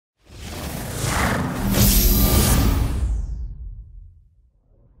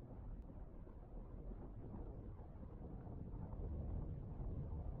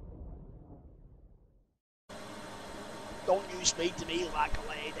speed to me like a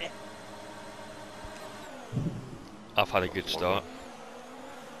lady. I've had a good start.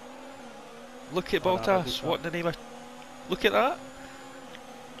 Look at Bottas, what in the name of... Look at that!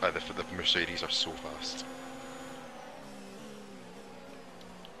 The Mercedes are so fast.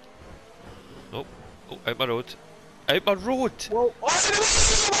 Oh, oh, out my road. Out my road! Whoa! Oh,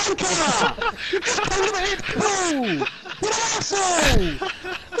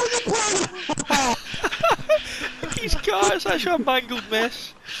 These cars, that's a mangled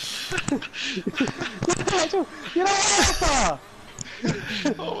mess. you're a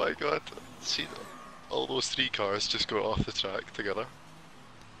Oh my god. See, all those three cars just go off the track together.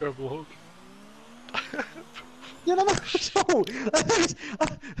 Your vlog. You're an asshole!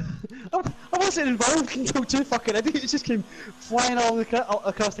 I wasn't involved until two fucking idiots just came flying all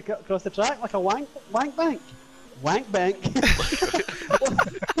across the track like a wank bank. Wank bank.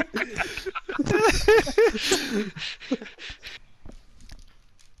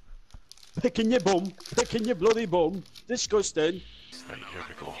 Picking your bum, picking your bloody bum. Disgusting. Right, here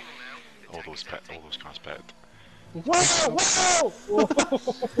we go. All those cars pit. Whoa! Whoa!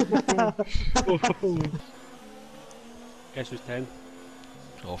 Guess who's 10?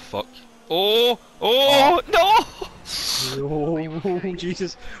 Oh fuck. Oh! Oh! No! Oh,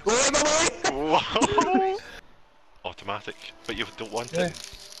 Jesus. Whoa! Automatic, but you don't want it.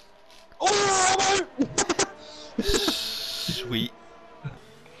 Oh, I'm out! Sweet.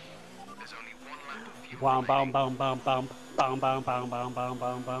 Bam, bam, bam, bam, bam, bam, bam, bam, bam, bam,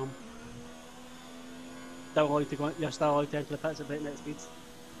 bam, bam. Don't allow you to go. You're still allowed to enter the pits at breakneck speeds.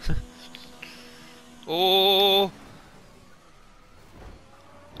 Oh!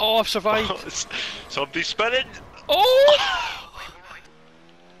 Oh, I've survived! Somebody's spinning! Oh!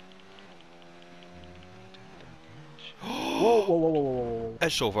 Whoa, whoa, whoa, whoa, whoa.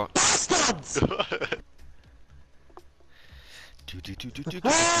 It's over. Bastards!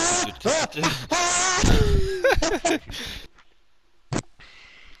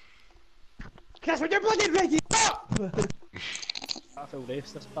 Chris, when you're bloody ready up! I feel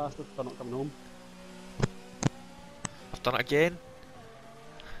raced, this bastard, for not coming home. I've done it again.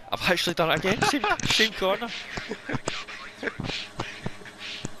 I've actually done it again. Same corner.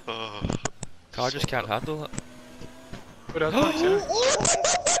 Oh, Car just can't handle it.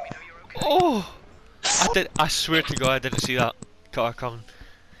 Oh! I swear to God, I didn't see that car coming.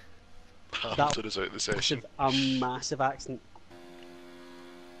 Hamilton is out of the session. A massive accident.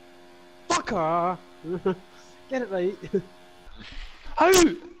 Fucker! Get it right. How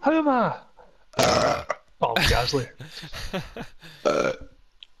am I? Oh, Gasly.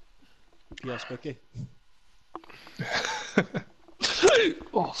 You're spooky.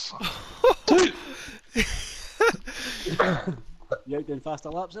 Oh, fuck. You out doing faster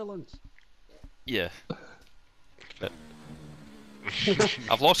laps there, Lance? Yeah.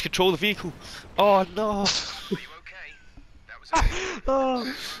 I've lost control of the vehicle. Oh no! Are you okay? That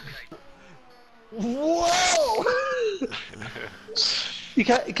was Whoa! You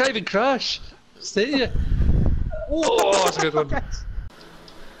can't even crash. Stay you. Oh, that's a good one.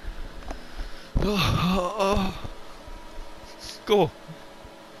 Go!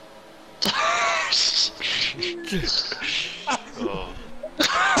 Oh.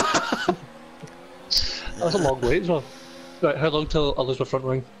 That's a long wait as well. Right, how long till I lose my front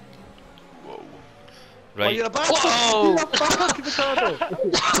wing? Whoa. Oh, Right. you're a bastard! Whoa! You're a bastard, Ricardo!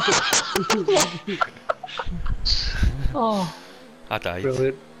 Oh, I died.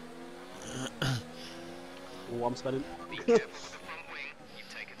 brilliant. Oh, I'm spinning. be careful with the front wing.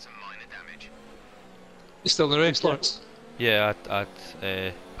 You've taken some minor damage. You still in the race, Lawrence? Yeah, I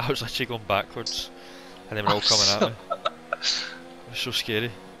was actually going backwards, and they were all coming at me. It was so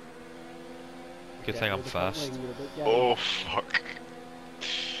scary. Good thing I'm fast. Oh fuck.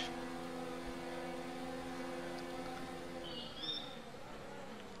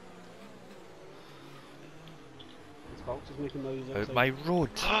 This box is making noises Out outside. my road.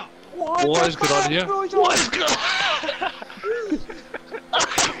 What is good on here? What is good?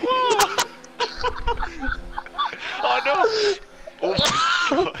 Oh no! Oh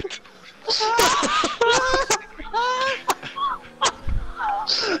my god!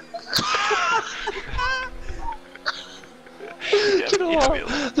 Do you know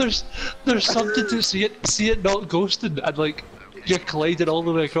what? There's something to see it not ghosting and like you're colliding all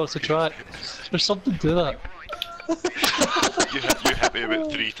the way across the track. There's something to that. You hit me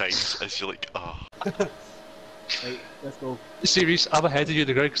about 3 times as you're like, oh. Right, let's go. Serious, I'm ahead of you in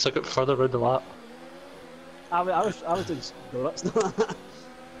the ground because I got further around the lap. I was doing donuts.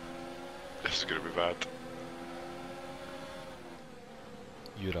 This is gonna be bad.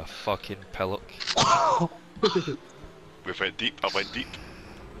 You're a fucking pillock. We've went deep. I went deep.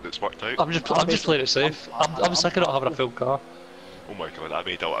 It's worked out. I'm just playing it safe. I'm sick of not having a full car. Oh my god, I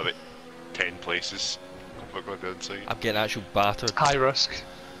made out about 10 places. I'm going down inside. I'm getting actual battered. High risk.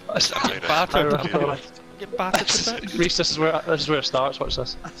 I'm getting battered. I'm Yeah. getting battered to bits. Reese, this is where it starts. Watch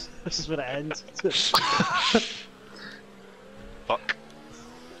this. This is where it ends. Fuck.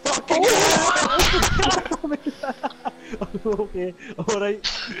 Fucking okay,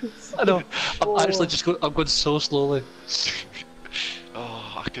 alright. I know. I'm actually just going. I'm going so slowly.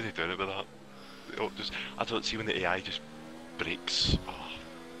 Oh, I couldn't have done it with that. Oh, I don't see when the AI just breaks. Oh.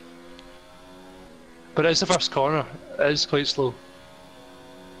 But it's the first corner. It is quite slow.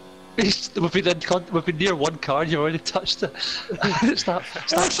 We've been near one car and you've already touched it. It's that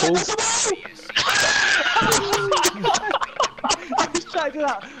cold. I was trying to do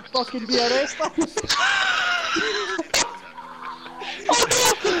that fucking BRS thing.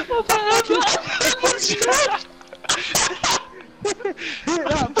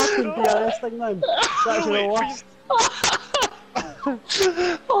 That fucking BRS thing now. That's the worst.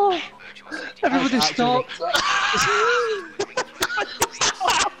 Oh, everybody stop!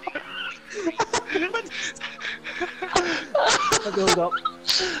 I build up.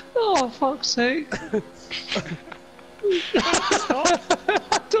 Oh, fuck's sake! I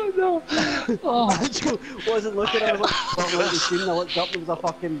don't know. Oh, I wasn't looking at it. I looked up. There was a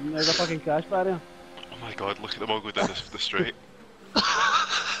fucking crash barrier. Oh my god, look at them all go down the straight.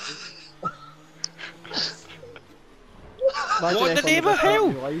 What in the name of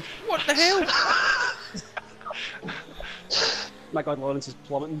hell? What the hell? My god, Lawrence is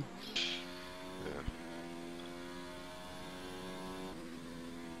plummeting.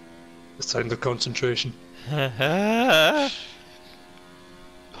 the sound of concentration. Oh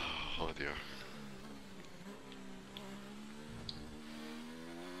dear.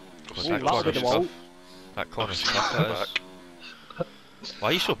 Well, Ooh, that that's corner's the wall. tough. That corner's tough, that is. Why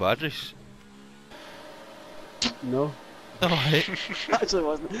are you so bad, Reese? No. Alright. Actually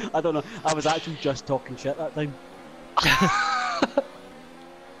wasn't. I don't know. I was actually just talking shit that time.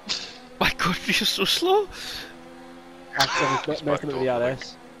 My god, you're so slow. I was messing with the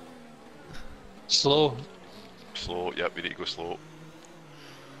RS. Slow. Slow, yep, we need to go slow.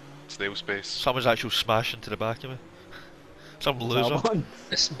 Snail space. Someone's actually smashing to the back of me. Some loser. One.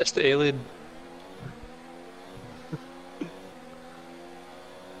 It's the alien.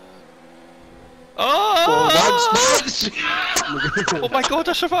 Oh! Oh my god,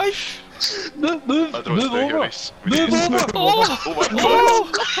 I survived! Move I don't know over! what to do here, Reese. We need Move to- over! Oh! Oh my god!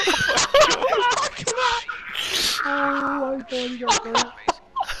 Oh my god, you got it.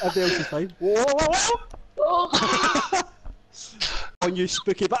 Everything else is fine. Whoa, whoa, whoa! On you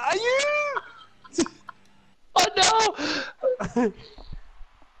spooky but you! Oh no!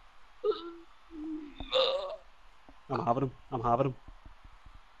 I'm having him. I'm having him.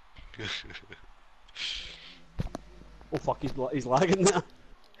 Oh fuck, he's lagging there.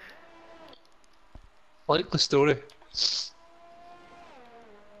 Likely story.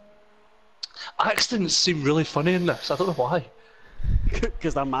 Accidents seem really funny in this. I don't know why.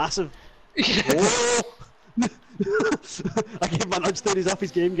 Because they're massive. Yeah. Whoa! I gave my nudge there, he's off his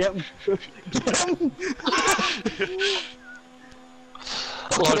game, get him! Get him!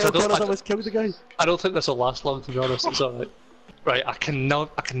 Lawrence, I almost killed the guy. I don't think this will last long, to be honest. It's alright. Right, I can never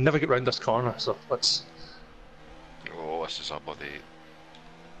get round this corner, so let's. Oh, this is a bloody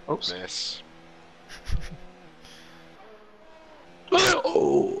Oops. mess.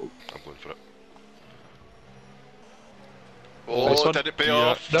 Oh! I'm going for it. Nice Oh, one. did it pay Yeah.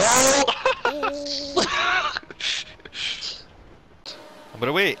 off? No! I'm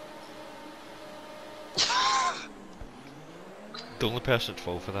gonna wait. The only person to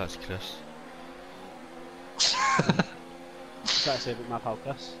fall for that is Chris. Try to say about my pal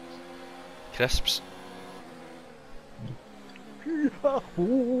Chris. Crisps.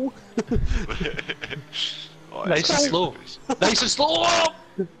 Ooh. Oh, Nice it's and a slow. space. Nice and slow!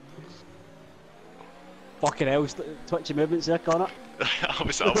 Fucking hell, twitchy movements there, Connor. I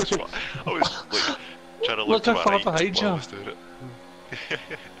was like, trying to look Look to how my far right behind while I you. was doing it.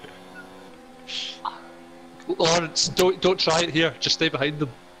 Lawrence, don't try it here. Just stay behind them.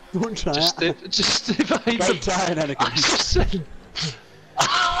 Don't try Just it. stay behind them. Don't try it, Anakin.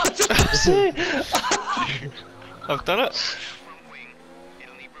 What did I say? I've done it. Front wing.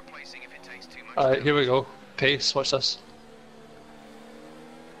 It'll need replacing if it takes too much. Alright, here we go. Pace, watch this.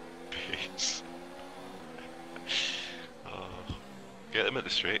 Pace. Oh, get them at the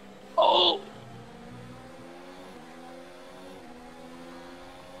straight. Oh!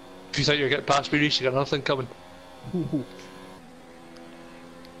 If you thought you were getting past me, Reece, you got another thing coming.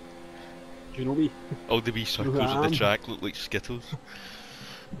 Do you know me? All the wee circles at the track look like Skittles.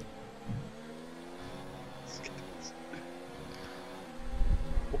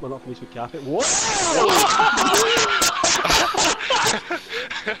 Hope we're not finished with cafe. What?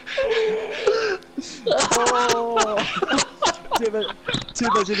 Oh! Too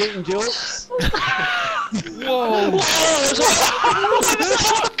busy making jokes. Whoa!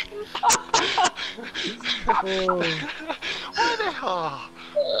 What the hell?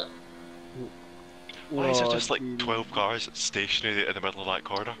 Why is there just like Oh, 12 cars stationary in the middle of that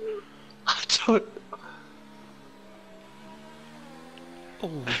corner? I don't.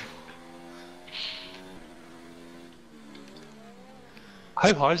 Oh.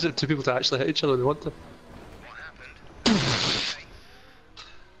 How hard is it to people to actually hit each other when they want to? What happened?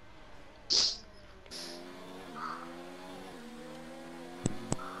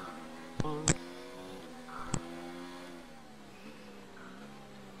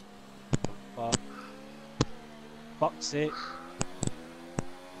 Fuck's sake.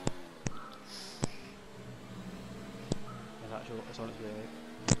 There's actually it's on its way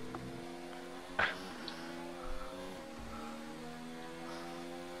out.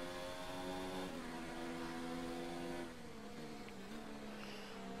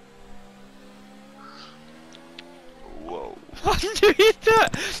 Whoa. I knew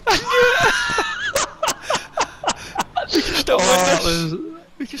that! I knew it! We can still win that this! was.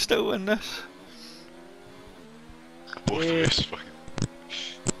 We can still win this. Both of us fucking.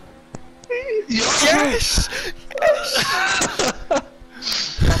 Yes!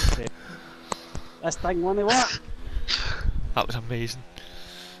 Fuck's sake. This thing won't work. That was amazing.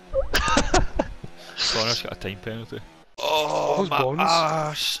 Connor's got a time penalty. Oh, Those my bones.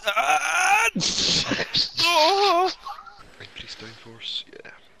 ass! Ah! Oh! Increase downforce,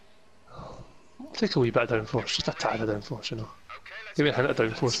 yeah. Take a wee bit of downforce, just a tad of downforce, you know. Give me a hint of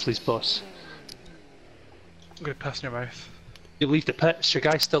downforce, please, boss. I'm gonna piss in your mouth. You leave the pits, your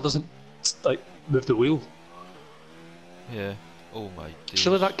guy still doesn't, like, move the wheel. Yeah. Oh my days.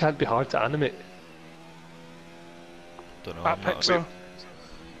 Surely that can't be hard to animate. Don't know. At I'm not- Pixar.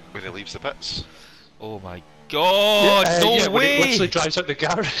 When he leaves the pits. Oh my god! No yeah, when way! he literally drives out the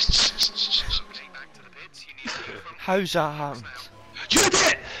garage. Take back to the pits. You need to move from. How's that happened? You did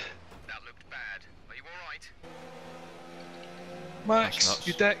it! That looked bad. Are you alright? That's Max, nuts.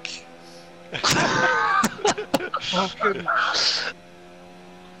 you dick. Fucking.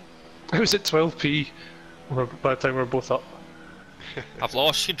 It was at 12p by the time we were both up. I've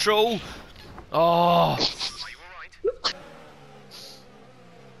lost control! Oh! Are you alright?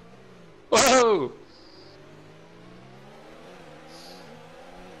 Whoa!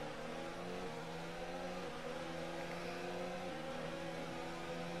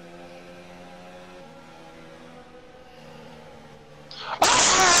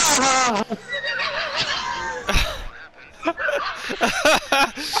 Ah!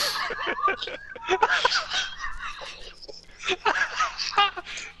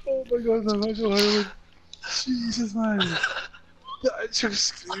 Oh my god, the Michael Howard. Jesus, man. That just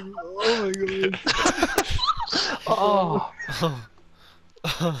screamed. Oh my god. Oh!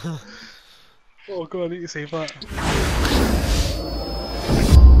 Oh god, I need to save that.